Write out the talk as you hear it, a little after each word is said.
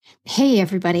Hey,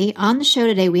 everybody. On the show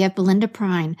today, we have Belinda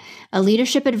Prine, a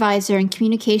leadership advisor and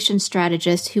communication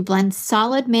strategist who blends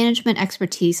solid management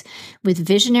expertise with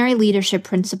visionary leadership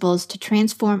principles to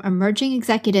transform emerging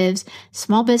executives,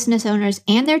 small business owners,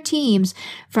 and their teams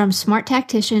from smart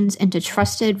tacticians into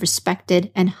trusted, respected,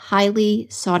 and highly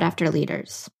sought after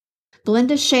leaders.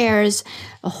 Belinda shares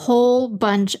a whole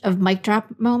bunch of mic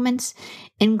drop moments,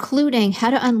 including how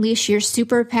to unleash your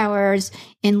superpowers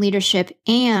in leadership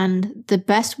and the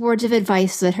best words of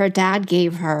advice that her dad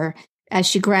gave her as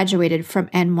she graduated from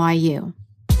NYU.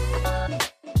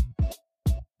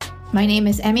 My name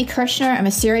is Emmy Kirshner. I'm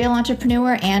a serial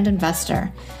entrepreneur and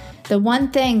investor. The one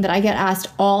thing that I get asked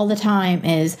all the time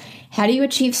is, how do you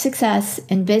achieve success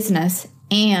in business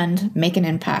and make an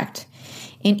impact?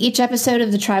 In each episode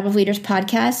of the Tribe of Leaders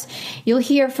podcast, you'll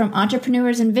hear from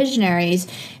entrepreneurs and visionaries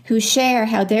who share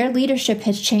how their leadership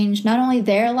has changed not only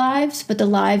their lives, but the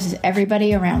lives of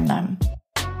everybody around them.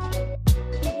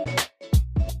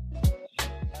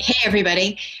 Hey,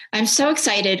 everybody. I'm so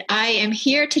excited. I am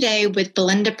here today with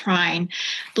Belinda Prine.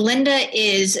 Belinda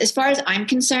is, as far as I'm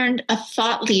concerned, a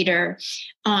thought leader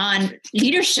on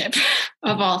leadership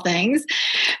of all things,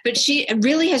 but she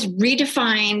really has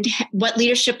redefined what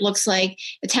leadership looks like.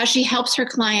 It's how she helps her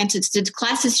clients. It's the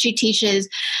classes she teaches.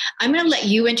 I'm going to let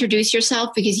you introduce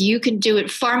yourself because you can do it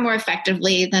far more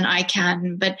effectively than I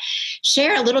can, but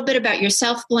share a little bit about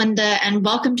yourself, Belinda, and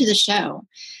welcome to the show.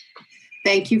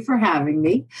 Thank you for having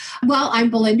me. Well, I'm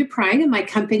Belinda Prine, and my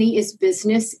company is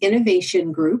Business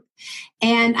Innovation Group,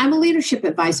 and I'm a leadership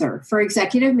advisor for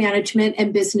executive management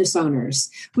and business owners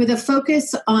with a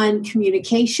focus on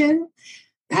communication.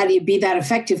 How do you be that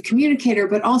effective communicator,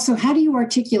 but also how do you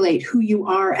articulate who you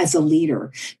are as a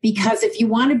leader? Because if you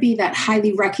want to be that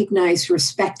highly recognized,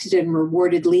 respected, and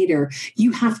rewarded leader,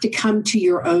 you have to come to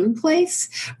your own place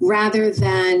rather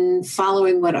than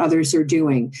following what others are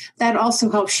doing. That also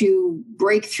helps you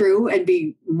break through and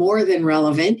be more than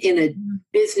relevant in a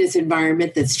business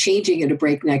environment that's changing at a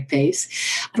breakneck pace,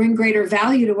 bring greater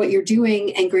value to what you're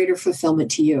doing and greater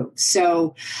fulfillment to you.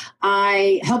 So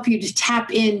I help you to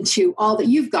tap into all that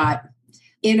you've got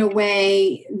in a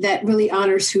way that really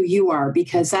honors who you are,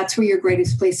 because that's where your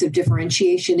greatest place of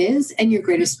differentiation is and your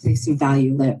greatest place of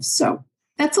value lives. So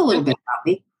that's a little bit about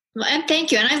me. Well, and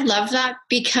thank you. And I love that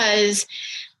because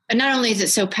not only is it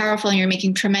so powerful and you're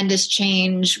making tremendous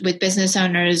change with business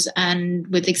owners and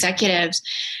with executives,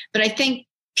 but I think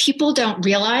people don't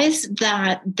realize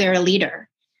that they're a leader.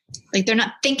 Like they're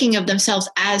not thinking of themselves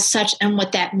as such and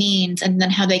what that means and then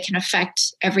how they can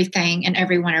affect everything and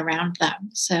everyone around them.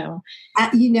 So,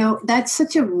 that's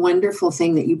such a wonderful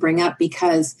thing that you bring up,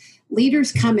 because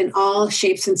leaders come in all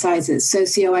shapes and sizes,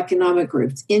 socioeconomic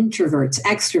groups, introverts,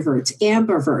 extroverts,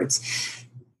 ambiverts,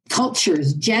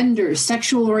 cultures, genders,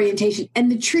 sexual orientation. And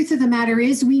the truth of the matter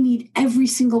is we need every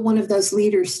single one of those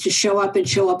leaders to show up and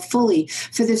show up fully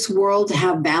for this world to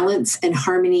have balance and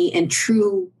harmony and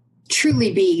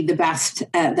truly be the best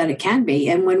that it can be.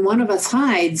 And when one of us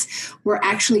hides, we're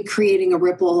actually creating a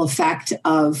ripple effect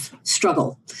of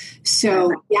struggle.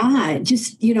 So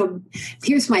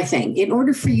here's my thing. In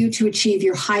order for you to achieve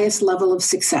your highest level of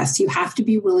success, you have to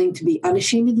be willing to be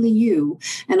unashamedly you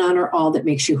and honor all that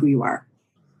makes you who you are.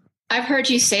 I've heard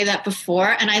you say that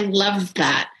before, and I love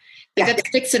that. That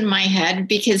sticks in my head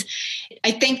because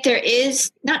I think there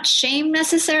is not shame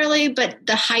necessarily, but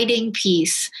the hiding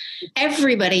piece.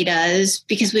 Everybody does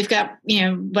because we've got,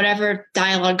 whatever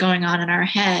dialogue going on in our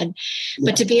head. Yeah.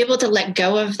 But to be able to let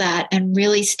go of that and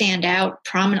really stand out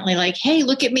prominently, like, hey,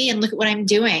 look at me and look at what I'm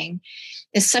doing,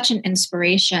 is such an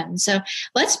inspiration. So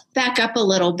let's back up a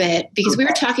little bit because we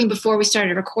were talking before we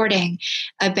started recording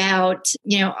about,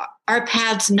 our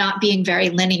paths not being very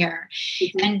linear,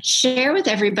 and share with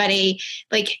everybody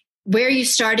like where you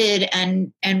started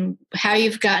and how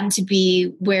you've gotten to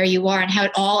be where you are and how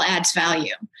it all adds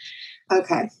value.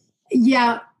 Okay.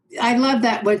 Yeah. I love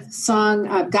that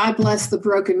song, God Bless the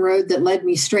Broken Road That Led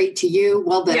Me Straight to You.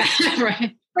 Well,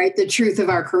 right. The truth of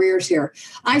our careers here.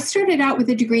 I started out with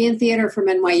a degree in theater from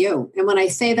NYU. And when I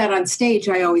say that on stage,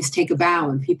 I always take a bow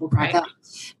and people crack up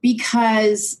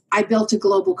because I built a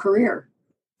global career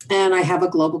and I have a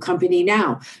global company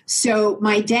now. So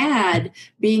my dad,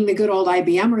 being the good old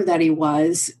IBMer that he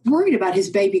was, worried about his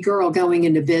baby girl going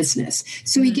into business.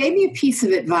 So he gave me a piece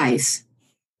of advice.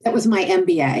 That was my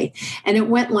MBA. And it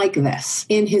went like this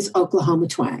in his Oklahoma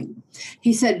twang.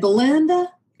 He said,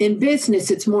 Belinda, in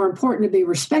business, it's more important to be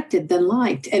respected than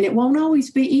liked, and it won't always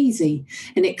be easy,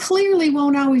 and it clearly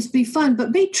won't always be fun,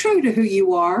 but be true to who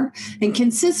you are and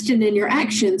consistent in your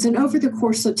actions, and over the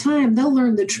course of time, they'll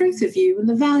learn the truth of you and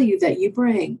the value that you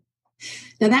bring.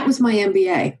 Now, that was my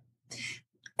MBA.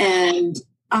 And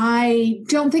I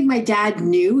don't think my dad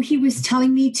knew he was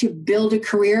telling me to build a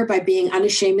career by being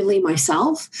unashamedly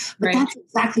myself, but that's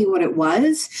exactly what it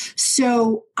was.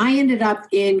 So I ended up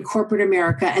in corporate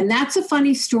America. And that's a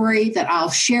funny story that I'll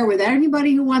share with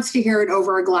anybody who wants to hear it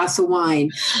over a glass of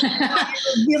wine.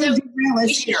 Really so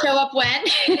we should show up when?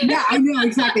 Yeah, I know,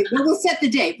 exactly. But we'll set the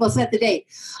date.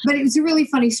 But it was a really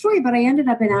funny story. But I ended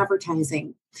up in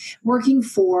advertising, working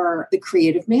for the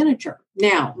creative manager.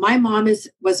 Now, my mom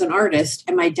was an artist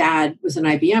and my dad was an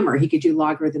IBMer. He could do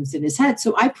logarithms in his head.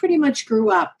 So I pretty much grew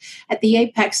up at the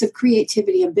apex of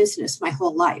creativity and business my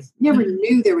whole life. Never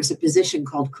knew there was a position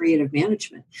called creative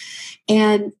management.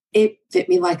 And it fit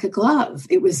me like a glove.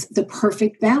 It was the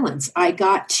perfect balance. I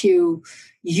got to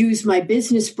use my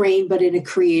business brain, but in a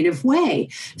creative way.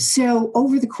 So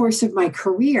over the course of my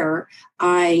career,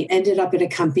 I ended up at a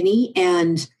company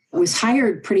and was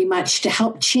hired pretty much to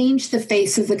help change the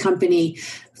face of the company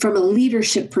from a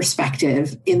leadership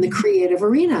perspective in the creative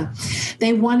arena.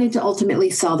 They wanted to ultimately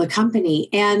sell the company.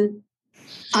 And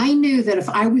I knew that if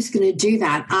I was going to do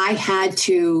that, I had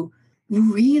to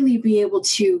really be able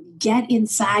to get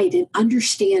inside and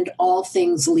understand all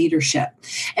things leadership.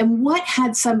 And what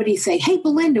had somebody say, hey,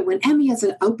 Belinda, when Emmy has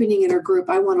an opening in her group,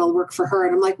 I want to work for her.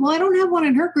 And I'm like, well, I don't have one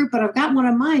in her group, but I've got one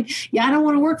in mine. Yeah, I don't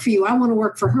want to work for you. I want to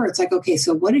work for her. It's like, okay,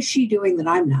 so what is she doing that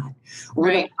I'm not? Or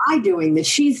what am I doing that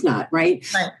she's not, right?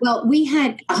 Well, we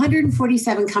had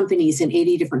 147 companies in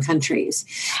 80 different countries.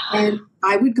 And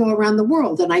I would go around the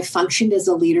world and I functioned as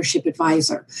a leadership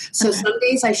advisor. So some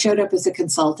days I showed up as a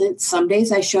consultant. Some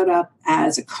days I showed up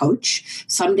as a coach.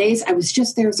 Some days I was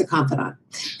just there as a confidant.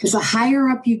 Because the higher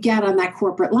up you get on that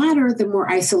corporate ladder, the more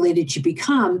isolated you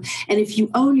become. And if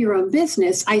you own your own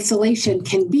business, isolation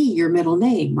can be your middle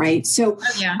name, right? So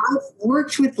I've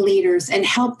worked with leaders and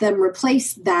helped them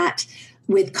replace that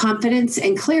with confidence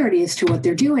and clarity as to what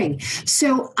they're doing.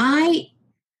 So I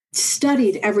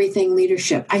studied everything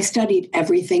leadership. I studied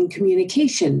everything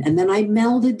communication. And then I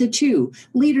melded the two,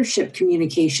 leadership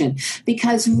communication,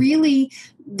 because really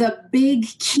the big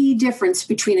key difference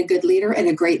between a good leader and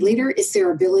a great leader is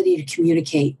their ability to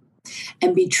communicate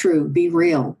and be true, be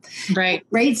real.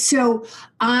 Right. So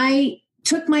I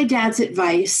took my dad's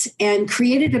advice and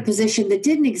created a position that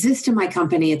didn't exist in my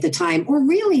company at the time or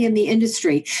really in the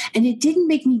industry. And it didn't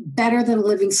make me better than a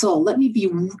living soul. Let me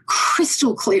be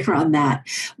crystal clear on that.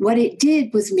 What it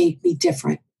did was make me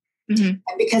different. And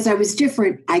because I was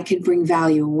different, I could bring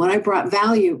value. And when I brought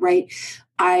value, right,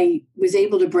 I was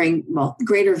able to bring,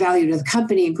 greater value to the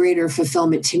company and greater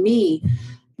fulfillment to me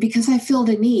because I filled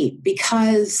a need,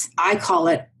 because I call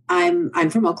it, I'm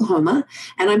from Oklahoma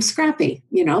and I'm scrappy.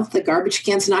 You know, if the garbage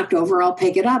can's knocked over, I'll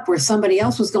pick it up. Where somebody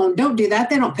else was going, don't do that.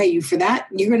 They don't pay you for that.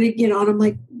 You're going to, and I'm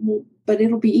like, well, but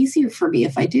it'll be easier for me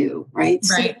if I do. Right.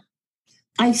 So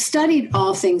I studied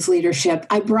all things leadership.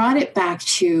 I brought it back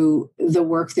to the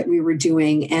work that we were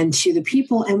doing and to the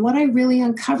people. And what I really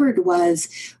uncovered was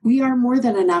we are more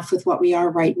than enough with what we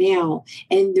are right now.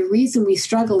 And the reason we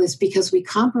struggle is because we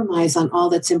compromise on all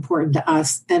that's important to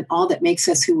us and all that makes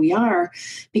us who we are,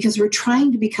 because we're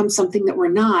trying to become something that we're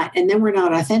not. And then we're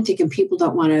not authentic and people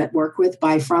don't want to work with,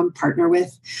 buy from, partner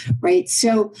with. Right.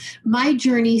 So my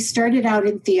journey started out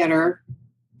in theater.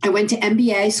 I went to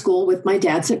MBA school with my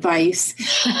dad's advice.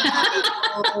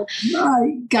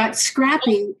 I got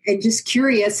scrappy and just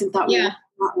curious and thought, what does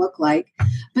that look like?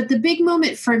 But the big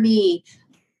moment for me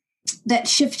that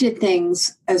shifted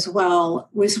things as well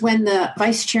was when the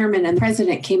vice chairman and the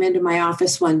president came into my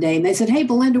office one day and they said, hey,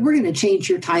 Belinda, we're going to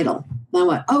change your title. And I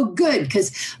went, oh, good,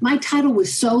 because my title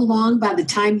was so long by the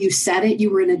time you said it, you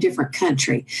were in a different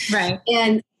country. Right.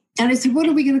 And I said, what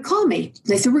are we going to call me?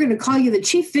 They said, we're going to call you the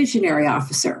Chief Visionary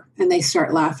Officer. And they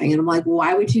start laughing. And I'm like,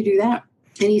 why would you do that?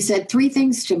 And he said 3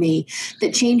 things to me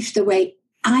that changed the way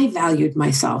I valued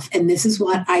myself. And this is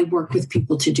what I work with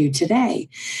people to do today.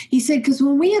 He said, because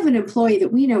when we have an employee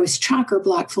that we know is chock or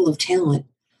block full of talent,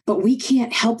 but we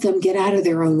can't help them get out of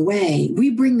their own way, we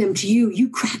bring them to you, you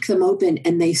crack them open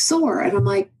and they soar. And I'm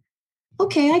like,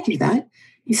 okay, I do that.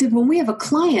 He said, when we have a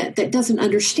client that doesn't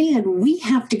understand, we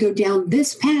have to go down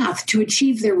this path to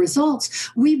achieve their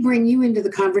results. We bring you into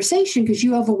the conversation because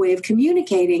you have a way of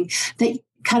communicating that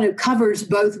kind of covers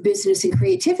both business and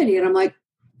creativity. And I'm like,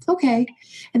 okay.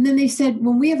 And then they said,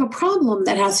 when we have a problem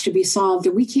that has to be solved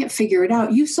and we can't figure it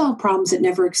out, you solve problems that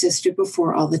never existed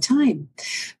before all the time.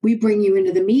 We bring you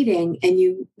into the meeting and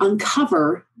you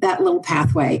uncover that little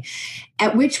pathway,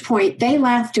 at which point they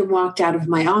laughed and walked out of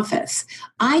my office.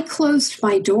 I closed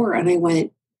my door and I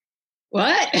went,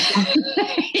 what?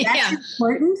 That's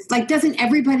important. Like, doesn't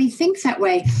everybody think that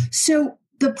way? So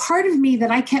the part of me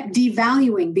that I kept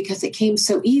devaluing because it came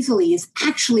so easily is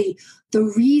actually the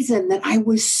reason that I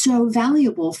was so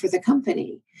valuable for the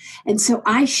company. And so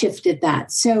I shifted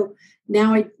that. So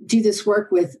now I do this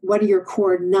work with what are your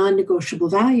core non-negotiable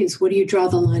values? What do you draw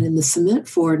the line in the cement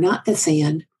for, not the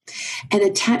sand? And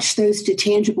attach those to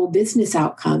tangible business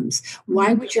outcomes.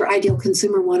 Why would your ideal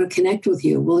consumer want to connect with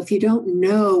you? Well, if you don't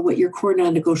know what your core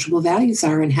non-negotiable values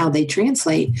are and how they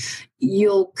translate,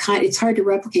 it's hard to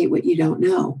replicate what you don't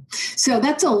know. So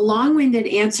that's a long-winded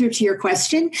answer to your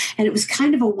question. And it was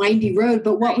kind of a windy road.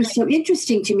 But what was so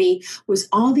interesting to me was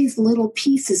all these little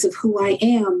pieces of who I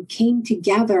am came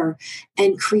together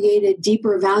and created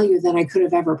deeper value than I could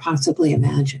have ever possibly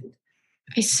imagined.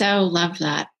 I so love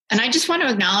that. And I just want to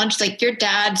acknowledge, like, your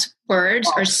dad's words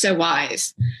are so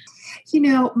wise. You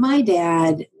know, my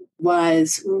dad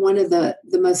was one of the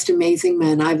most amazing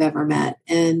men I've ever met.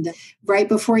 And right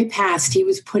before he passed, he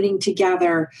was putting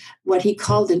together what he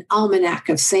called an almanac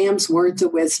of Sam's words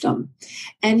of wisdom.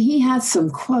 And he has some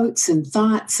quotes and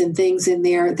thoughts and things in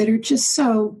there that are just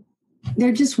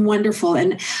they're just wonderful.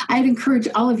 And I'd encourage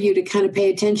all of you to kind of pay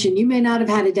attention. You may not have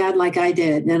had a dad like I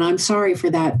did, and I'm sorry for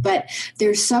that, but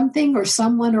there's something or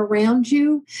someone around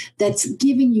you that's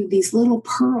giving you these little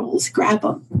pearls. Grab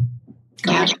them.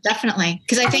 Yeah, definitely.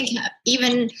 Because I think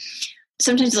even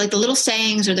sometimes like the little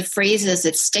sayings or the phrases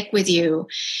that stick with you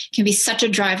can be such a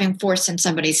driving force in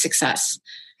somebody's success.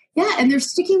 Yeah, and they're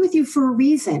sticking with you for a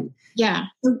reason. Yeah.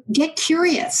 So get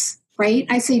curious. Right?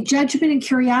 I say judgment and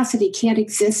curiosity can't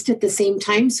exist at the same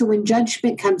time. So when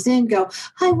judgment comes in, go,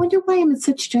 I wonder why I'm in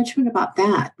such judgment about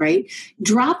that, right?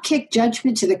 Drop kick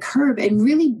judgment to the curb and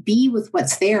really be with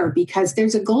what's there, because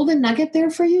there's a golden nugget there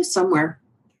for you somewhere.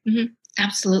 Mm-hmm.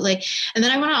 Absolutely. And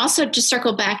then I want to also just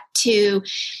circle back to,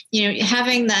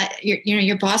 having that,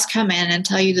 your boss come in and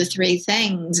tell you the three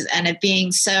things and it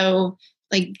being so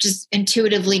like just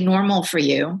intuitively normal for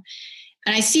you.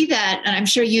 And I see that, and I'm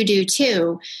sure you do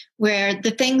too, where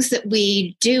the things that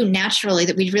we do naturally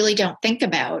that we really don't think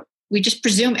about, we just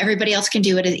presume everybody else can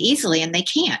do it as easily, and they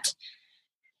can't.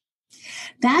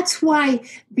 That's why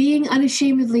being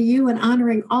unashamedly you and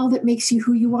honoring all that makes you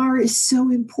who you are is so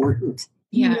important.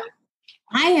 Yeah.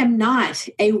 I am not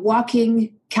a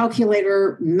walking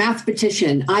calculator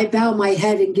mathematician. I bow my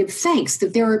head and give thanks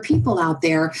that there are people out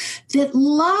there that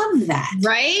love that.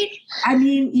 Right? I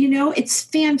mean, it's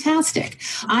fantastic.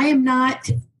 I am not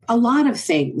a lot of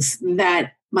things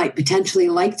that might potentially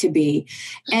like to be.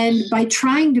 And by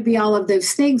trying to be all of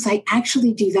those things, I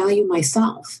actually devalue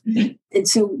myself. Mm-hmm. And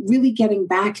so really getting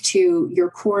back to your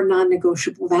core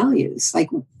non-negotiable values,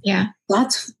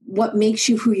 that's what makes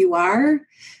you who you are.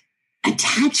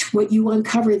 Attach what you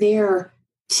uncover there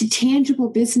to tangible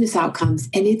business outcomes,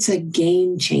 and it's a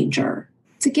game changer.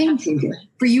 It's a game changer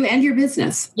for you and your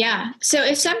business. Yeah. So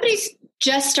if somebody's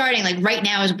just starting, like right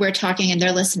now as we're talking and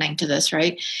they're listening to this,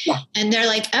 right? Yeah. And they're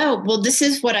like, oh, well, this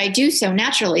is what I do so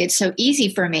naturally. It's so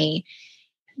easy for me,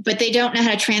 but they don't know how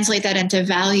to translate that into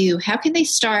value. How can they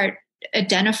start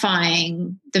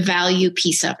identifying the value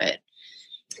piece of it,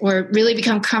 or really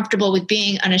become comfortable with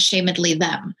being unashamedly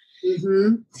them?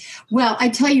 Mm-hmm. Well, I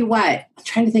tell you what, I'm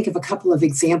trying to think of a couple of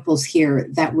examples here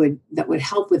that would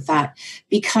help with that.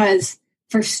 Because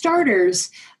for starters,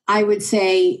 I would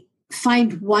say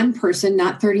find one person,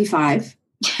 not 35.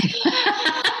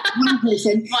 One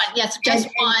person. One, yes, just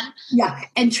one. Yeah.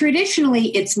 And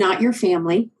traditionally, it's not your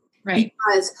family. Right.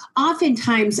 Because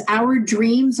oftentimes our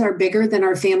dreams are bigger than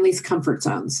our family's comfort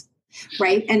zones.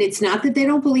 Right. And it's not that they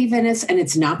don't believe in us, and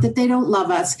it's not that they don't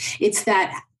love us. It's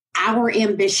that our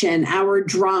ambition, our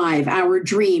drive, our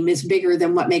dream is bigger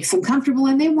than what makes them comfortable,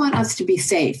 and they want us to be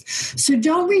safe. So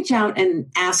don't reach out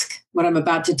and ask what I'm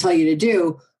about to tell you to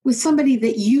do with somebody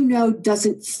that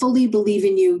doesn't fully believe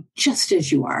in you just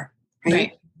as you are.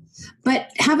 Right? But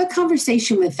have a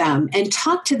conversation with them and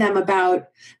talk to them about,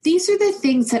 these are the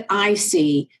things that I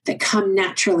see that come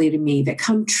naturally to me, that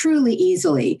come truly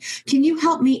easily. Can you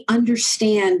help me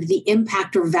understand the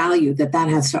impact or value that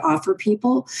has to offer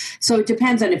people? So it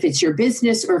depends on if it's your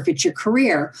business or if it's your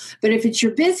career. But if it's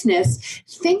your business,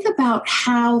 think about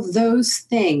how those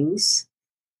things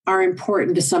are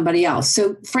important to somebody else.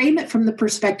 So frame it from the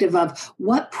perspective of,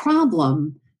 what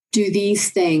problem do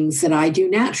these things that I do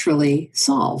naturally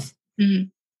solve? Mm-hmm.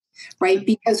 Right?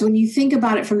 Because when you think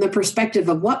about it from the perspective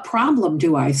of, what problem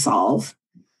do I solve?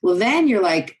 Well, then you're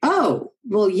like, oh,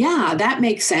 well, yeah, that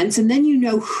makes sense. And then you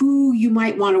know who you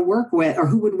might want to work with, or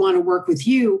who would want to work with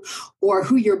you, or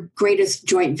who your greatest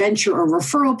joint venture or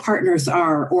referral partners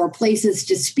are, or places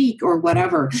to speak, or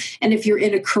whatever. And if you're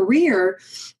in a career,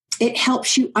 it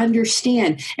helps you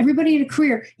understand. Everybody in a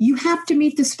career, you have to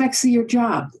meet the specs of your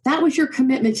job. That was your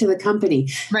commitment to the company.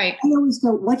 Right. I always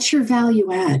go, what's your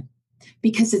value add?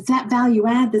 because it's that value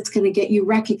add that's going to get you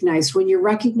recognized. When you're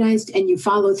recognized and you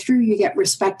follow through, you get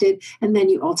respected, and then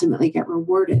you ultimately get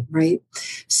rewarded, right?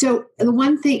 So the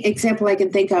one example I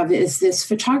can think of is this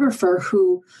photographer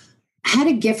who had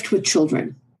a gift with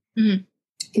children. Mm-hmm.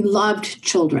 He loved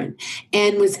children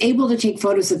and was able to take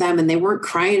photos of them, and they weren't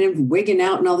crying and wigging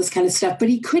out and all this kind of stuff, but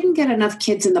he couldn't get enough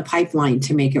kids in the pipeline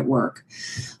to make it work.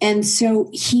 And so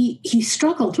he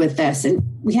struggled with this, and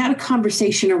we had a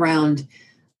conversation around,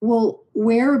 well,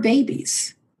 where are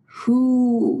babies?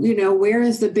 Where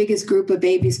is the biggest group of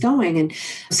babies going? And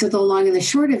so the long and the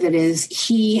short of it is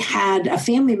he had a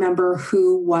family member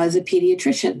who was a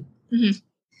pediatrician. Mm-hmm.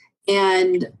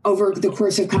 And over the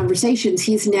course of conversations,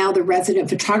 he's now the resident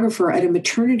photographer at a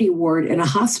maternity ward in a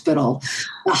hospital.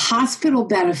 The hospital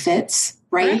benefits,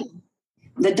 right?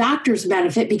 The doctors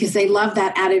benefit because they love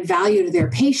that added value to their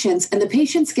patients. And the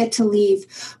patients get to leave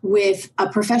with a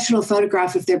professional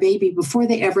photograph of their baby before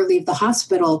they ever leave the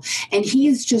hospital. And he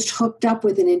is just hooked up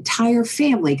with an entire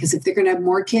family, because if they're going to have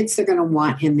more kids, they're going to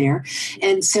want him there.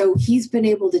 And so he's been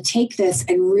able to take this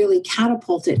and really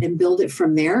catapult it and build it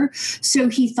from there. So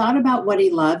he thought about what he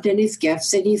loved and his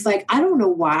gifts. And he's like, I don't know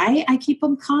why I keep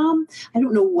them calm. I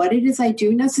don't know what it is I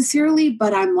do necessarily,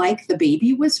 but I'm like the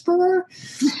baby whisperer.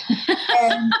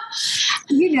 And,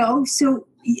 so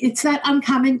it's that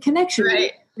uncommon connection,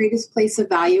 right? Greatest place of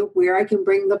value, where I can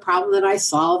bring the problem that I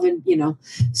solve, and,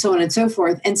 so on and so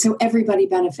forth. And so everybody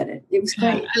benefited. It was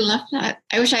great. I love that.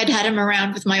 I wish I'd had him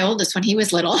around with my oldest when he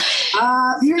was little.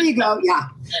 Here you go. Yeah.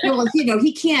 Well,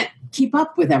 he can't keep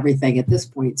up with everything at this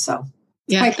point. So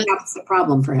yeah, that's the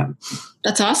problem for him.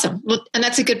 That's awesome. Well, and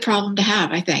that's a good problem to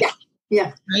have, I think. Yeah.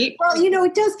 Yeah. Right. Well,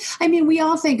 it does. I mean, we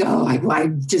all think, I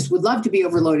just would love to be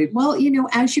overloaded. Well,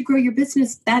 as you grow your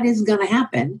business, that is going to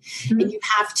happen. Mm-hmm. And you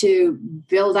have to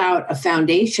build out a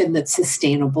foundation that's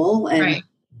sustainable.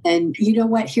 And you know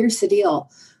what? Here's the deal.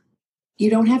 You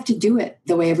don't have to do it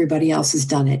the way everybody else has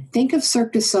done it. Think of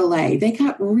Cirque du Soleil. They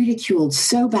got ridiculed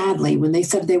so badly when they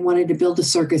said they wanted to build a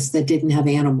circus that didn't have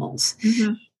animals.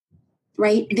 Mm-hmm.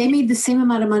 Right? They made the same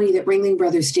amount of money that Ringling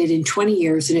Brothers did in 20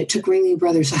 years, and it took Ringling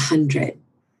Brothers 100.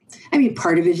 I mean,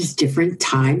 part of it is different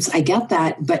times. I get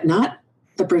that, but not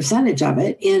the percentage of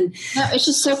it. And no, it's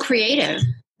just so creative.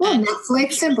 Well,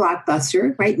 Netflix and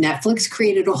Blockbuster, right? Netflix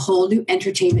created a whole new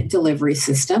entertainment delivery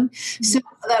system. Mm-hmm. So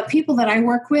the people that I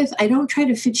work with, I don't try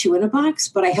to fit you in a box,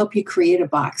 but I help you create a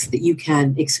box that you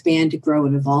can expand, grow,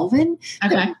 and evolve in.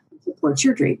 Okay. That supports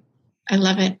your dream. I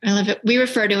love it. I love it. We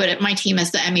refer to it at my team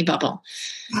as the Emmy bubble.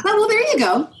 Oh, well, there you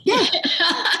go. Yeah.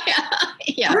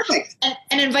 Yeah. Perfect.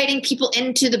 And inviting people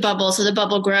into the bubble so the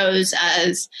bubble grows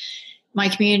as my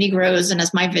community grows and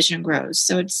as my vision grows.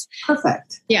 So it's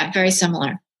perfect. Yeah, very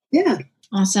similar. Yeah.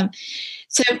 Awesome.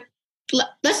 So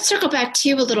let's circle back to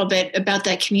you a little bit about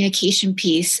that communication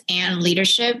piece and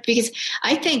leadership, because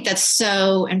I think that's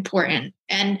so important.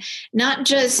 And not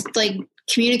just like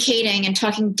communicating and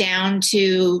talking down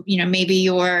to, maybe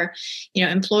your,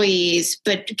 employees,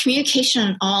 but communication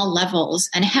on all levels.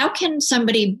 And how can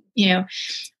somebody,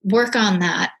 work on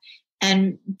that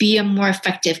and be a more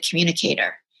effective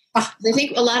communicator? I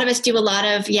think a lot of us do a lot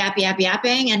of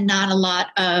yapping and not a lot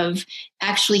of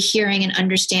actually hearing and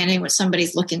understanding what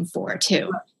somebody's looking for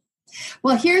too.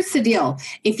 Well, here's the deal.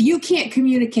 If you can't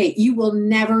communicate, you will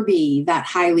never be that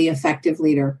highly effective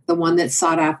leader, the one that's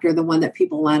sought after, the one that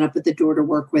people line up at the door to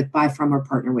work with, buy from, or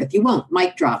partner with. You won't.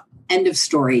 Mic drop. End of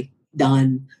story.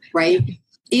 Done. Right?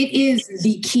 It is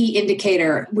the key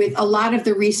indicator with a lot of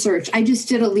the research. I just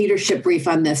did a leadership brief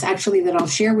on this, actually, that I'll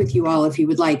share with you all if you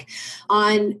would like,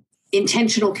 on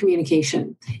intentional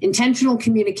communication. Intentional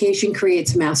communication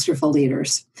creates masterful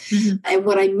leaders. Mm-hmm. And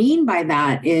what I mean by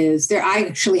that is I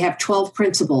actually have 12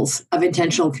 principles of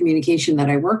intentional communication that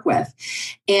I work with.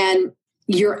 And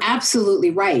you're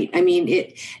absolutely right. I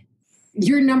mean,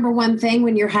 your number one thing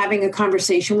when you're having a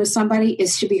conversation with somebody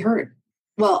is to be heard.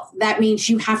 Well, that means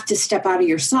you have to step out of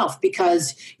yourself,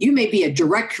 because you may be a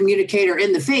direct communicator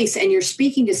in the face and you're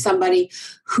speaking to somebody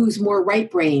who's more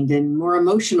right-brained and more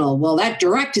emotional. Well, that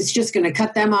direct is just going to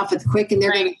cut them off at the quick, and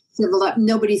they're going to civil up.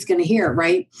 Nobody's going to hear it,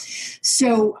 right?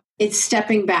 So it's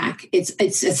stepping back. It's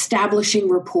establishing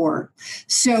rapport.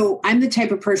 So I'm the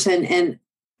type of person, and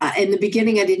in the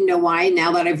beginning, I didn't know why.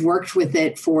 Now that I've worked with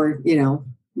it for,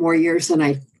 more years than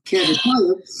I care to tell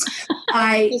you.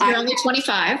 You're only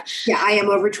 25. Yeah, I am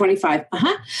over 25.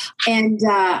 And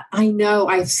I know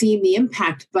I've seen the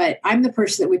impact, but I'm the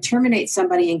person that would terminate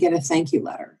somebody and get a thank you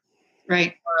letter.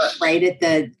 Right. Right at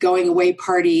the going away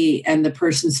party, and the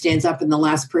person stands up and the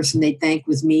last person they thank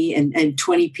was me, and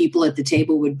 20 people at the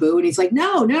table would boo. And he's like,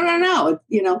 no,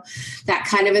 that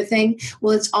kind of a thing.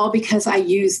 Well, it's all because I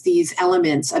use these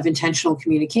elements of intentional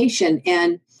communication.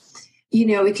 And,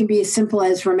 it can be as simple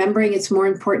as remembering it's more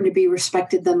important to be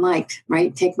respected than liked,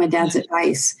 right? Take my dad's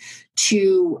advice,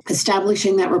 to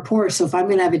establishing that rapport. So if I'm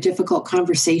going to have a difficult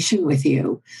conversation with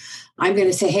you, I'm going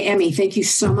to say, hey, Emmy, thank you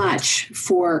so much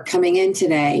for coming in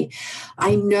today.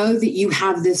 I know that you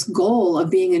have this goal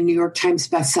of being a New York Times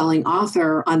bestselling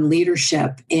author on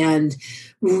leadership and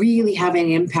really having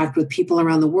an impact with people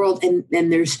around the world. And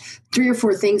there's 3 or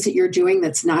 4 things that you're doing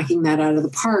that's knocking that out of the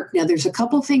park. Now, there's a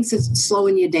couple things that's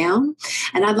slowing you down,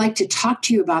 and I'd like to talk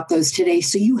to you about those today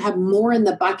so you have more in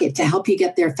the bucket to help you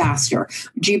get there faster.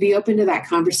 Would you be open to that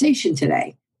conversation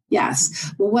today?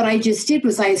 Yes. Well, what I just did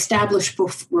was I established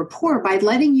rapport by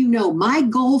letting you know my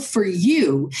goal for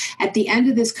you at the end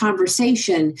of this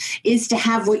conversation is to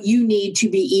have what you need to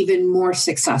be even more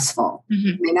successful. Mm-hmm.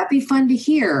 It may not be fun to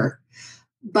hear,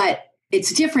 but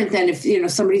it's different than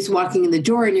if, somebody's walking in the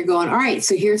door and you're going, all right,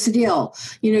 so here's the deal.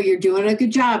 You're doing a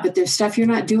good job, but there's stuff you're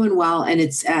not doing well, and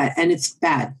it's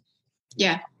bad.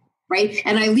 Yeah. Right.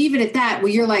 And I leave it at that.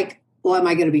 Well, you're like, well, am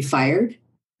I going to be fired?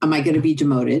 Am I going to be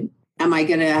demoted? Am I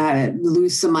going to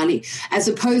lose some money? As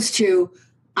opposed to,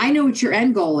 I know what your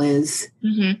end goal is.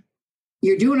 Mm-hmm.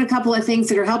 You're doing a couple of things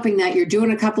that are helping that. You're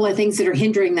doing a couple of things that are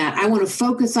hindering that. I want to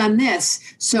focus on this.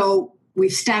 So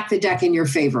we've stacked the deck in your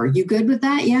favor. You good with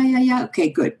that? Yeah. Okay,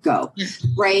 good. Go. Yeah.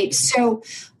 Right. So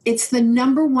it's the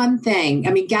number one thing.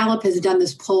 I mean, Gallup has done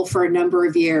this poll for a number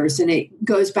of years, and it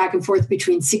goes back and forth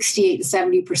between 68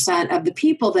 and 70% of the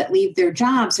people that leave their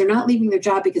jobs. They're not leaving their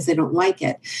job because they don't like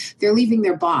it. They're leaving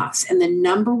their boss. And the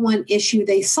number one issue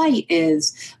they cite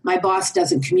is my boss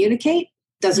doesn't communicate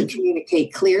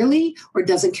clearly, or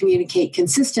doesn't communicate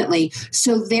consistently.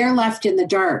 So they're left in the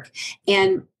dark.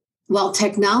 And while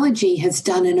technology has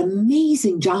done an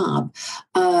amazing job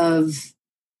of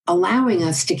allowing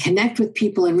us to connect with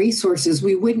people and resources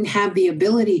we wouldn't have the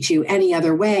ability to any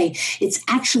other way, it's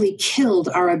actually killed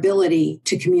our ability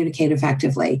to communicate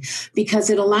effectively because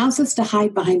it allows us to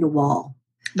hide behind a wall.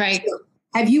 Right. So,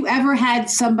 have you ever had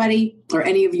somebody, or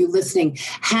any of you listening,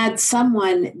 had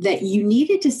someone that you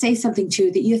needed to say something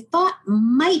to that you thought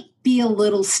might be a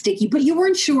little sticky, but you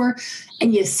weren't sure,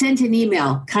 and you sent an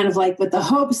email kind of like with the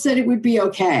hopes that it would be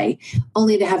okay,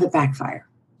 only to have it backfire?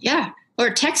 Yeah. Or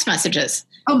text messages.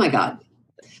 Oh my God.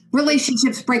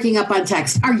 Relationships breaking up on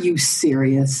text. Are you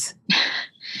serious?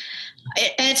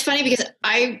 And it's funny because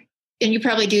and you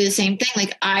probably do the same thing.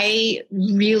 Like, I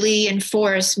really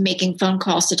enforce making phone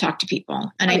calls to talk to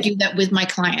people. And right. I do that with my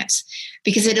clients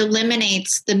because it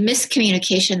eliminates the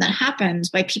miscommunication that happens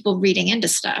by people reading into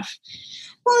stuff.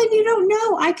 Well, and you don't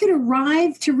know. I could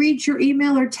arrive to read your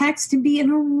email or text and be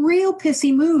in a real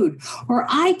pissy mood. Or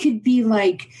I could be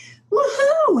like,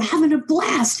 woohoo, having a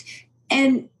blast.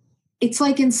 And it's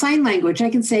like in sign language,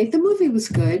 I can say the movie was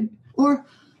good, or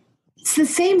it's the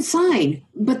same sign,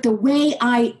 but the way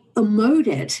I emote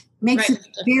it makes right.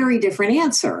 a very different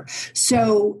answer.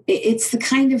 So it's the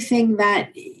kind of thing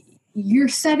that you're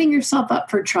setting yourself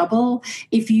up for trouble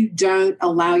if you don't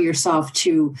allow yourself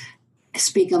to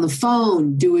speak on the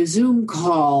phone, do a Zoom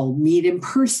call, meet in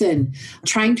person.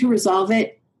 Trying to resolve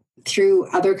it through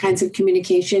other kinds of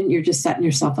communication, you're just setting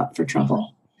yourself up for trouble.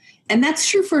 Mm-hmm. And that's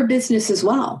true for a business as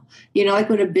well. Like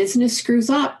when a business screws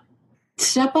up,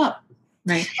 step up.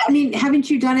 Right. I mean, haven't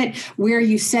you done it where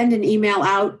you send an email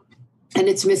out and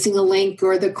it's missing a link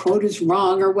or the quote is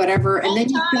wrong or whatever, and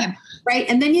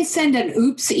then you send an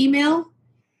oops email?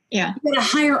 Yeah. You get a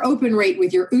higher open rate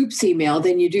with your oops email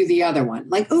than you do the other one.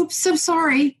 Like, oops, so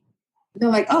sorry. They're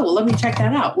like, oh, well, let me check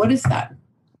that out. What is that?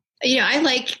 I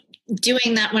like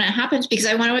doing that when it happens because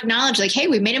I want to acknowledge, like, hey,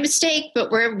 we made a mistake,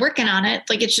 but we're working on it.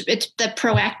 Like, it's the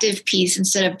proactive piece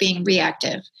instead of being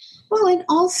reactive. Well, and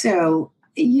also,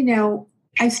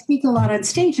 I speak a lot on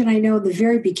stage, and I know in the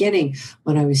very beginning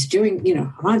when I was doing,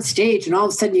 I'm on stage, and all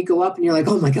of a sudden you go up and you're like,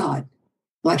 oh my God,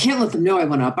 well, I can't let them know I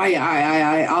went up.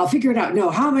 I'll figure it out. No,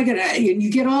 how am I going to, and you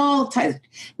get all tight.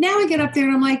 Now I get up there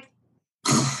and I'm like,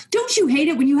 don't you hate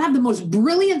it when you have the most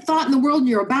brilliant thought in the world and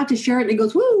you're about to share it and it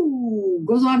goes, woo,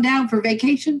 goes on down for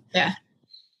vacation? Yeah.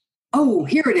 Oh,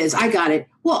 here it is. I got it.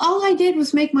 Well, all I did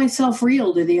was make myself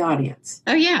real to the audience.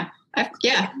 Oh, yeah.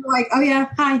 Yeah. Like, oh, yeah.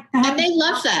 Hi. And they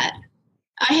love that.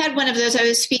 I had one of those. I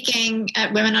was speaking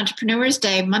at Women Entrepreneurs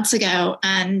Day months ago.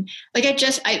 And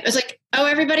I was like, oh,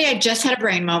 everybody, I just had a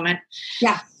brain moment.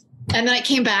 Yeah. And then I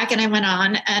came back and I went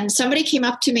on, and somebody came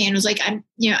up to me and was like,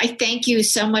 I thank you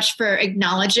so much for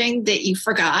acknowledging that you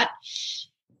forgot,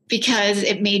 because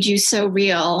it made you so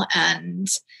real. And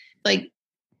like,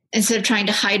 instead of trying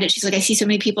to hide it, she's like, I see so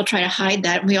many people try to hide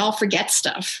that, and we all forget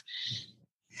stuff.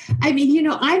 I mean,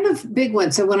 I'm a big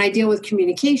one. So when I deal with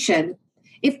communication,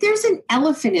 if there's an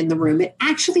elephant in the room, it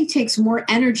actually takes more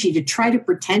energy to try to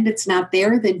pretend it's not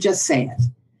there than just say it.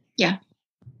 Yeah.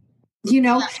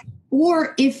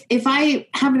 Or if I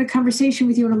having a conversation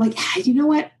with you and I'm like, you know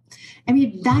what? I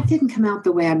mean, that didn't come out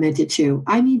the way I meant it to.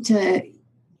 I need to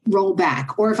roll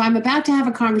back. Or if I'm about to have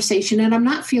a conversation and I'm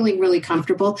not feeling really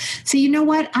comfortable, say, you know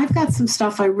what? I've got some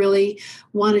stuff I really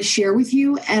want to share with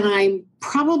you, and I'm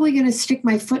probably going to stick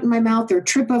my foot in my mouth or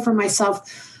trip over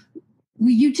myself. Will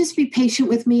you just be patient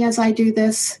with me as I do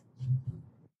this?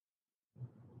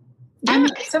 Yeah,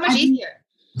 it's so much easier.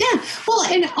 Yeah. Well,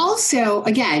 and also,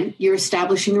 again, you're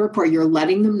establishing a rapport. You're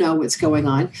letting them know what's going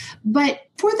on. But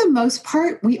for the most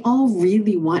part, we all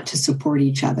really want to support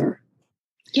each other.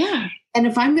 Yeah. And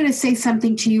if I'm going to say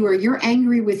something to you, or you're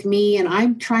angry with me and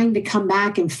I'm trying to come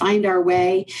back and find our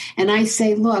way, and I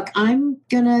say, look, I'm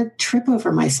going to trip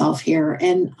over myself here,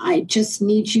 and I just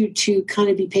need you to kind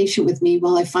of be patient with me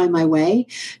while I find my way,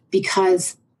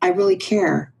 because I really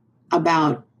care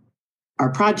about our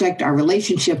project, our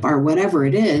relationship, our whatever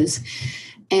it is.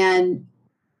 And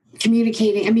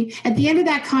communicating, I mean, at the end of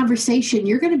that conversation,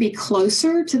 you're going to be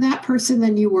closer to that person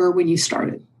than you were when you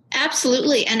started.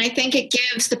 Absolutely. And I think it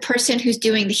gives the person who's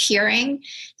doing the hearing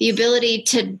the ability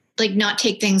to like not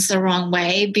take things the wrong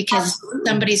way because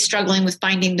somebody's struggling with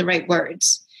finding the right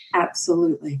words.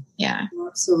 Absolutely. Yeah.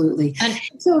 Absolutely. And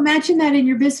so imagine that in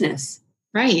your business.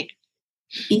 Right.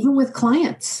 Even with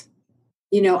clients.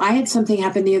 I had something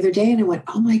happen the other day and I went,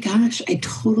 oh my gosh, I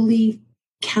totally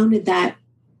counted that.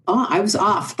 Oh, I was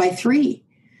off by 3.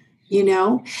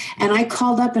 And I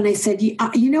called up and I said,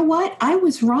 you know what? I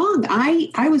was wrong.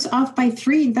 I was off by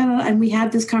 3. And we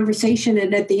had this conversation.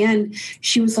 And at the end,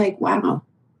 she was like, wow,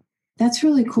 that's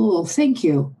really cool. Thank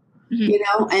you.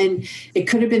 Mm-hmm. And it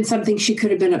could have been something she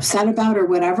could have been upset about or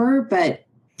whatever, but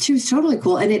she was totally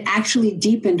cool. And it actually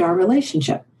deepened our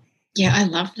relationship. Yeah, I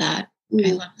love that.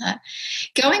 Mm-hmm. I love that.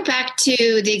 Going back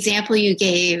to the example you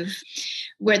gave,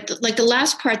 where the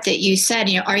last part that you said,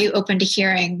 are you open to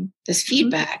hearing this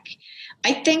feedback?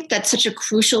 I think that's such a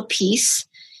crucial piece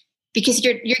because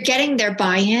you're getting their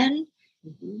buy-in,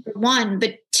 one,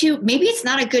 but 2, maybe it's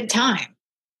not a good time.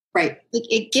 Right. Like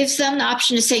it gives them the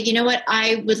option to say, you know what,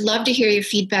 I would love to hear your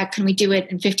feedback. Can we do it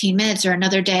in 15 minutes or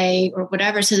another day or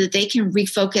whatever, so that they can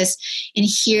refocus and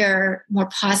hear more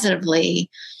positively,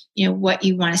 what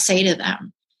you want to say to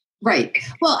them. Right.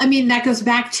 Well, I mean, that goes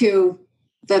back to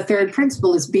the third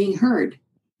principle is being heard.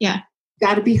 Yeah.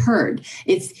 Got to be heard.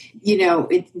 It's,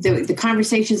 the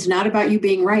conversation is not about you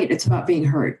being right. It's about being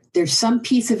heard. There's some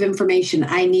piece of information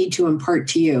I need to impart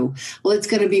to you. Well, it's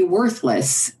going to be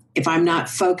worthless if I'm not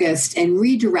focused and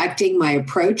redirecting my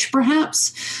approach,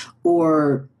 perhaps,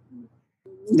 or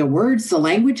the words, the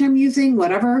language I'm using,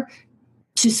 whatever,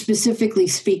 to specifically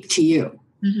speak to you.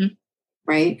 Mm-hmm.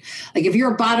 Right? Like if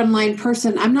you're a bottom line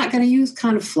person, I'm not going to use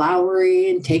kind of flowery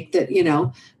and take that,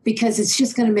 because it's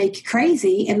just going to make you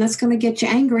crazy and that's going to get you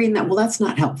angry and that's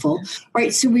not helpful.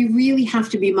 Right. So we really have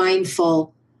to be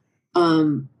mindful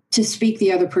to speak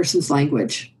the other person's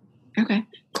language. Okay,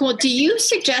 cool. Do you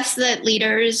suggest that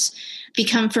leaders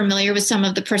become familiar with some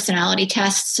of the personality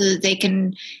tests so that they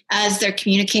can, as they're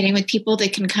communicating with people, they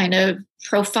can kind of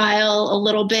profile a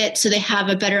little bit so they have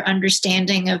a better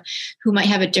understanding of who might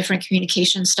have a different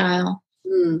communication style?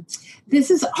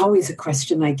 This is always a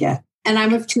question I get, and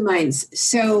I'm of 2 minds.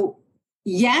 So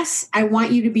yes, I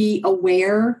want you to be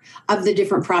aware of the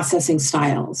different processing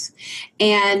styles.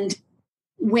 And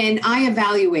when I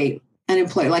evaluate an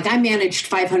employer, like I managed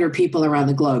 500 people around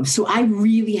the globe. So I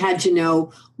really had to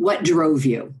know what drove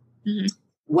you. Mm-hmm.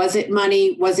 Was it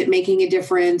money? Was it making a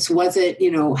difference? Was it,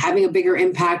 having a bigger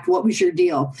impact? What was your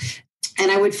deal? And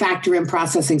I would factor in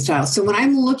processing styles. So when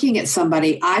I'm looking at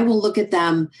somebody, I will look at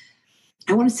them,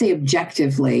 I want to say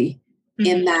objectively,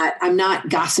 mm-hmm. in that I'm not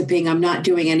gossiping. I'm not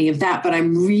doing any of that, but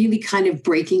I'm really kind of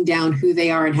breaking down who they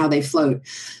are and how they float.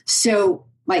 So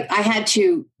like I had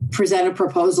to present a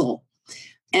proposal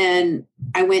and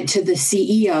I went to the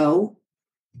CEO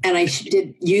and I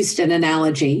used an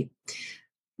analogy,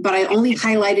 but I only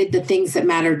highlighted the things that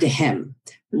mattered to him.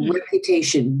 Mm-hmm.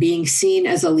 Reputation, being seen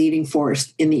as a leading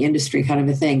force in the industry, kind of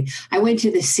a thing. I went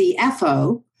to the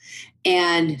CFO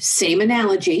and same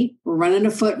analogy. We're running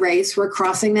a foot race. We're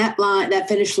crossing that line, that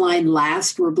finish line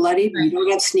last. We're bloodied. Right. We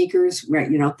don't have sneakers, right?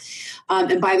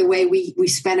 And by the way, we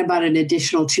spent about an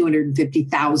additional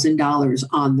 $250,000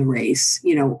 on the race,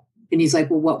 And he's like,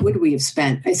 well, what would we have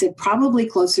spent? I said, probably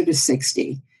closer to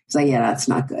 60. So yeah, that's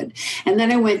not good. And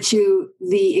then I went to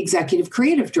the executive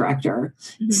creative director.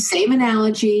 Same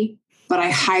analogy, but I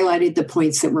highlighted the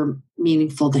points that were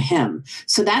meaningful to him.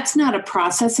 So that's not a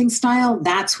processing style.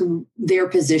 That's their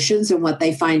positions and what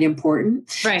they find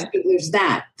important. Right. So there's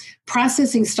that.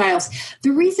 Processing styles.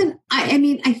 The reason,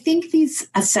 I think these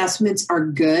assessments are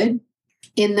good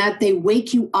in that they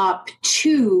wake you up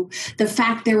to the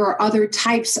fact there are other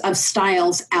types of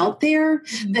styles out there.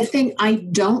 Mm-hmm. The thing I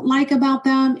don't like about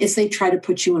them is they try to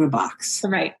put you in a box.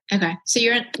 Right. Okay. So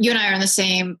you and I are in the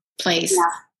same place.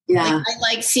 Yeah. Like,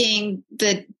 I like seeing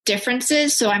the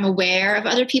differences, so I'm aware of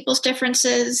other people's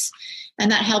differences.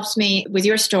 And that helps me with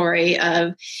your story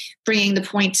of bringing the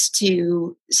points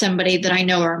to somebody that I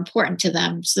know are important to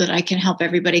them so that I can help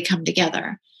everybody come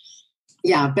together.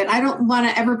 Yeah, but I don't want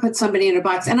to ever put somebody in a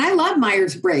box. And I love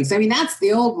Myers-Briggs. I mean, that's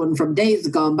the old one from days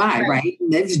gone by, right?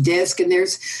 And there's DISC and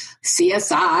there's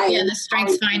CSI. Yeah, and the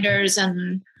Strengths Finders.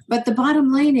 But the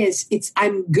bottom line is,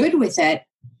 I'm good with it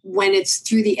when it's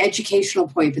through the educational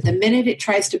point. But the minute it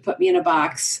tries to put me in a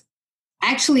box,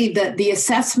 actually, the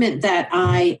assessment that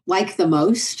I like the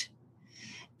most,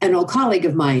 an old colleague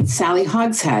of mine, Sally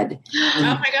Hogshead. Oh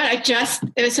my God,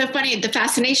 it was so funny. The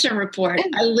Fascination Report.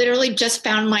 I literally just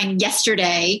found mine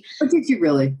yesterday. Oh, did you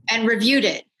really? And reviewed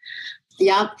it.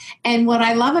 Yep. And what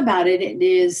I love about it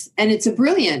is, and it's a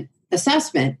brilliant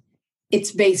assessment,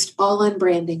 it's based all on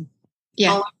branding.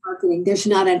 Yeah. All on marketing. There's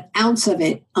not an ounce of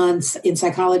it in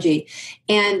psychology.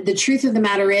 And the truth of the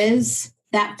matter is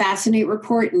that Fascinate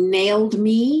report nailed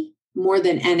me more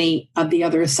than any of the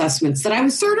other assessments that I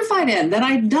was certified in, that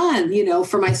I'd done,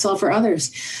 for myself or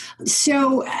others.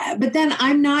 So, but then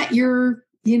I'm not I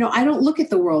don't look at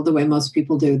the world the way most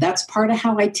people do. That's part of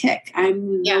how I tick.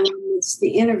 It's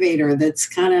the innovator that's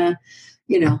kind of,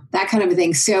 that kind of a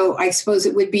thing. So I suppose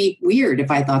it would be weird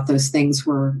if I thought those things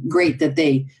were great that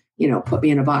they, put me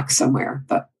in a box somewhere,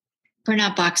 but we're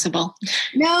not boxable.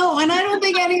 No, and I don't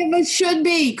think any of us should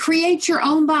be. Create your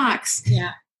own box.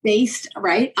 Yeah. Based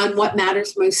on what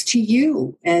matters most to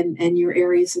you and your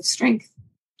areas of strength.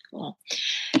 Cool.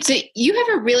 So you have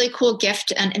a really cool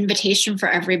gift and invitation for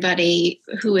everybody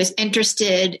who is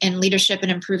interested in leadership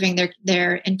and improving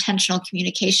their intentional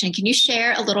communication. Can you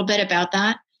share a little bit about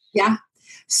that? Yeah.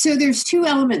 So there's two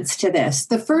elements to this.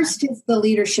 The first is the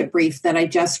leadership brief that I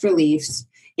just released.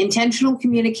 Intentional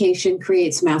communication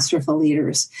creates masterful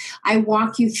leaders. I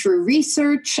walk you through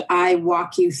research. I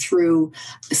walk you through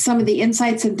some of the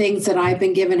insights and things that I've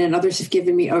been given and others have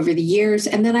given me over the years.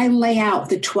 And then I lay out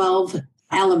the 12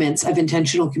 elements of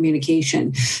intentional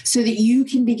communication so that you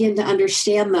can begin to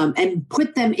understand them and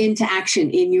put them into action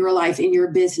in your life, in your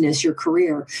business, your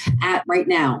career at right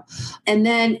now. And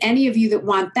then any of you that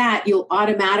want that, you'll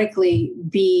automatically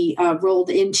be rolled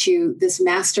into this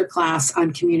masterclass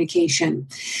on communication.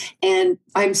 And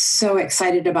I'm so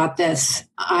excited about this.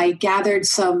 I gathered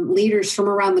some leaders from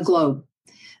around the globe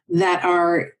that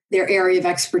their area of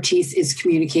expertise is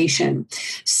communication.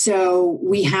 So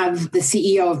we have the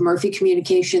CEO of Murphy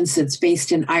Communications that's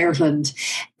based in Ireland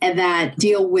and that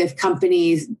deal with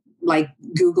companies like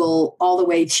Google all the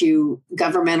way to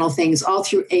governmental things all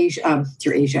through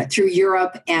through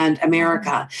Europe and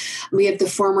America. We have the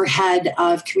former head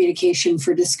of communication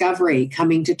for Discovery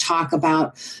coming to talk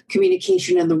about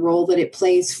communication and the role that it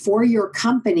plays for your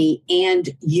company and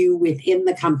you within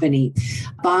the company.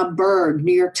 Bob Berg,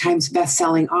 New York Times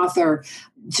bestselling author,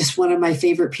 just one of my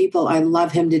favorite people. I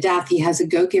love him to death. He has a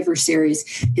Go-Giver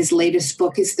series. His latest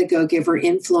book is The Go-Giver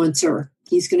Influencer.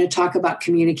 He's going to talk about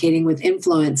communicating with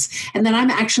influence. And then I'm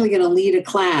actually going to lead a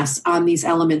class on these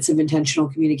elements of intentional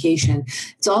communication.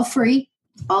 It's all free,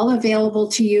 all available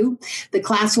to you. The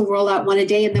class will roll out one a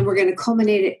day, and then we're going to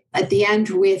culminate it at the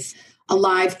end with a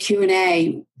live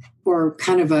Q&A or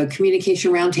kind of a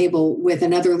communication roundtable with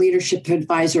another leadership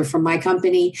advisor from my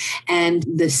company and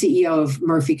the CEO of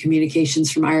Murphy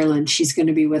Communications from Ireland. She's going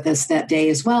to be with us that day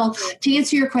as well to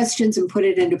answer your questions and put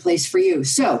it into place for you.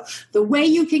 So the way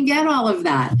you can get all of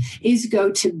that is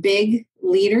go to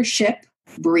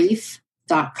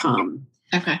bigleadershipbrief.com.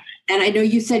 Okay. And I know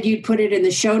you said you'd put it in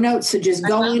the show notes, so just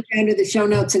go into the show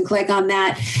notes and click on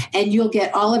that, and you'll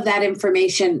get all of that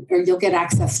information, or you'll get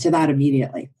access to that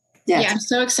immediately. Yes. Yeah, I'm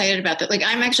so excited about that. Like,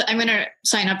 I'm going to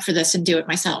sign up for this and do it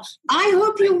myself. I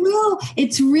hope you will.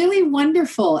 It's really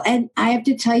wonderful. And I have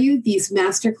to tell you, these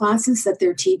master classes that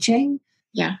they're teaching,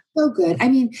 so good. I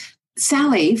mean,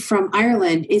 Sally from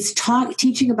Ireland is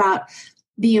teaching about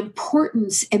the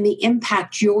importance and the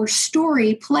impact your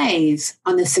story plays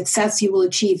on the success you will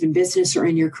achieve in business or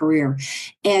in your career.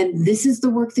 And this is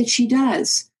the work that she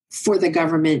does for the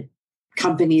government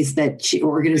companies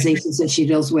organizations that she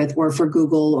deals with, or for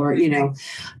Google, or,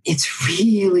 it's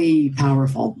really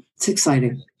powerful. It's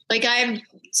exciting. Like, I'm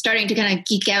starting to kind of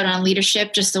geek out on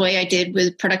leadership just the way I did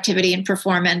with productivity and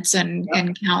performance and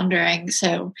calendaring.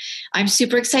 So I'm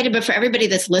super excited. But for everybody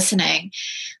that's listening,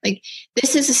 like,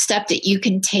 this is a step that you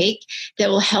can take that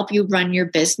will help you run your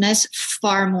business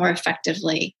far more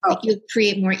effectively. Like, you'll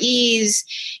create more ease.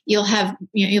 You'll have,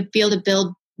 you'll be able to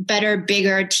build better,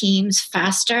 bigger teams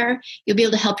faster. You'll be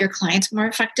able to help your clients more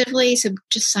effectively. So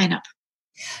just sign up.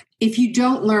 If you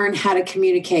don't learn how to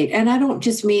communicate, and I don't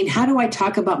just mean how do I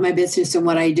talk about my business and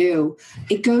what I do,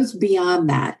 it goes beyond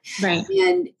that. Right.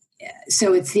 And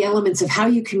so it's the elements of how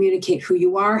you communicate who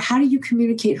you are. How do you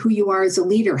communicate who you are as a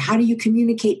leader? How do you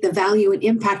communicate the value and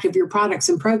impact of your products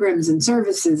and programs and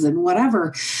services and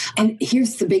whatever? And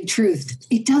here's the big truth.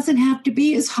 It doesn't have to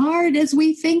be as hard as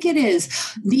we think it is.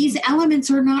 These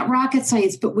elements are not rocket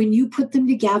science, but when you put them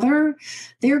together,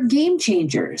 they're game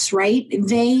changers, right?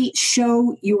 They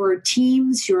show your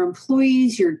teams, your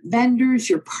employees, your vendors,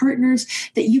 your partners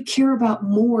that you care about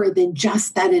more than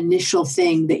just that initial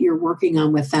thing that you're working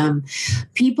on with them.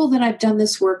 People that I've done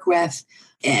this work with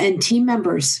and team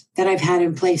members that I've had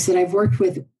in place that I've worked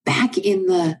with back in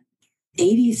the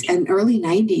 80s and early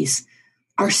 90s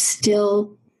are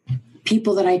still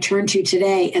people that I turn to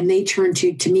today, and they turn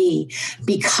to me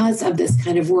because of this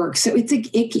kind of work. So it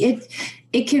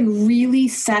can really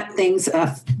set things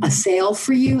a sail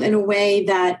for you in a way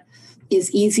that is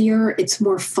easier. It's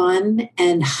more fun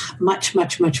and much,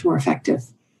 much, much more effective.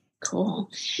 Cool.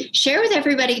 Share with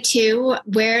everybody too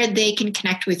where they can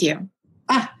connect with you.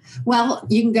 Well,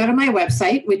 you can go to my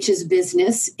website, which is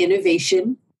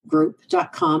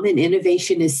businessinnovationgroup.com, and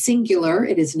innovation is singular.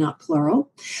 It is not plural.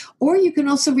 Or you can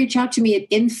also reach out to me at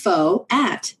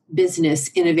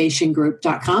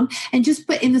info@businessinnovationgroup.com and just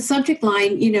put in the subject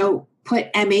line,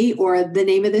 put Emmy or the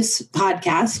name of this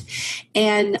podcast,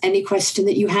 and any question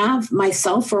that you have,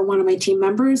 myself or one of my team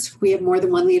members, we have more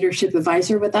than one leadership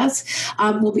advisor with us,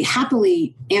 we'll be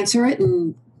happily answer it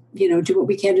and, do what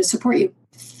we can to support you.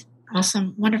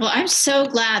 Awesome. Wonderful. I'm so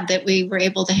glad that we were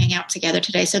able to hang out together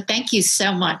today. So thank you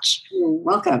so much. You're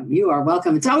welcome. You are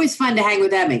welcome. It's always fun to hang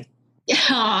with Emmy.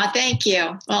 Oh, thank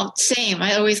you. Well, same.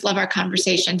 I always love our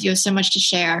conversations. You have so much to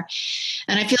share.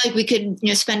 And I feel like we could,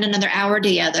 spend another hour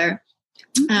together.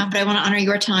 But I want to honor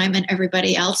your time and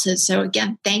everybody else's. So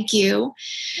again, thank you.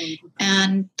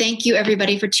 And thank you,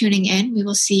 everybody, for tuning in. We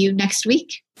will see you next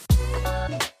week.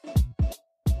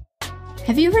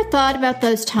 Have you ever thought about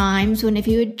those times when if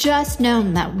you had just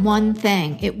known that one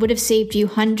thing, it would have saved you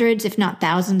hundreds, if not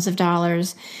thousands of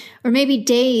dollars, or maybe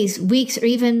days, weeks, or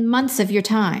even months of your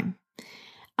time?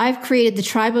 I've created the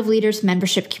Tribe of Leaders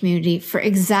membership community for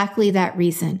exactly that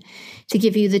reason, to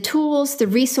give you the tools, the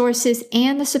resources,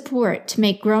 and the support to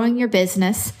make growing your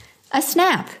business a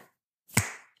snap.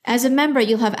 As a member,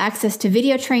 you'll have access to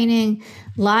video training,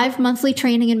 live monthly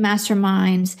training and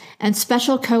masterminds, and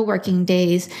special co-working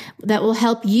days that will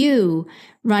help you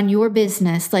run your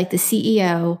business like the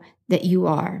CEO that you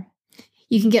are.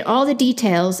 You can get all the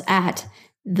details at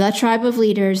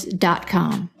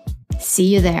thetribeofleaders.com.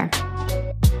 See you there.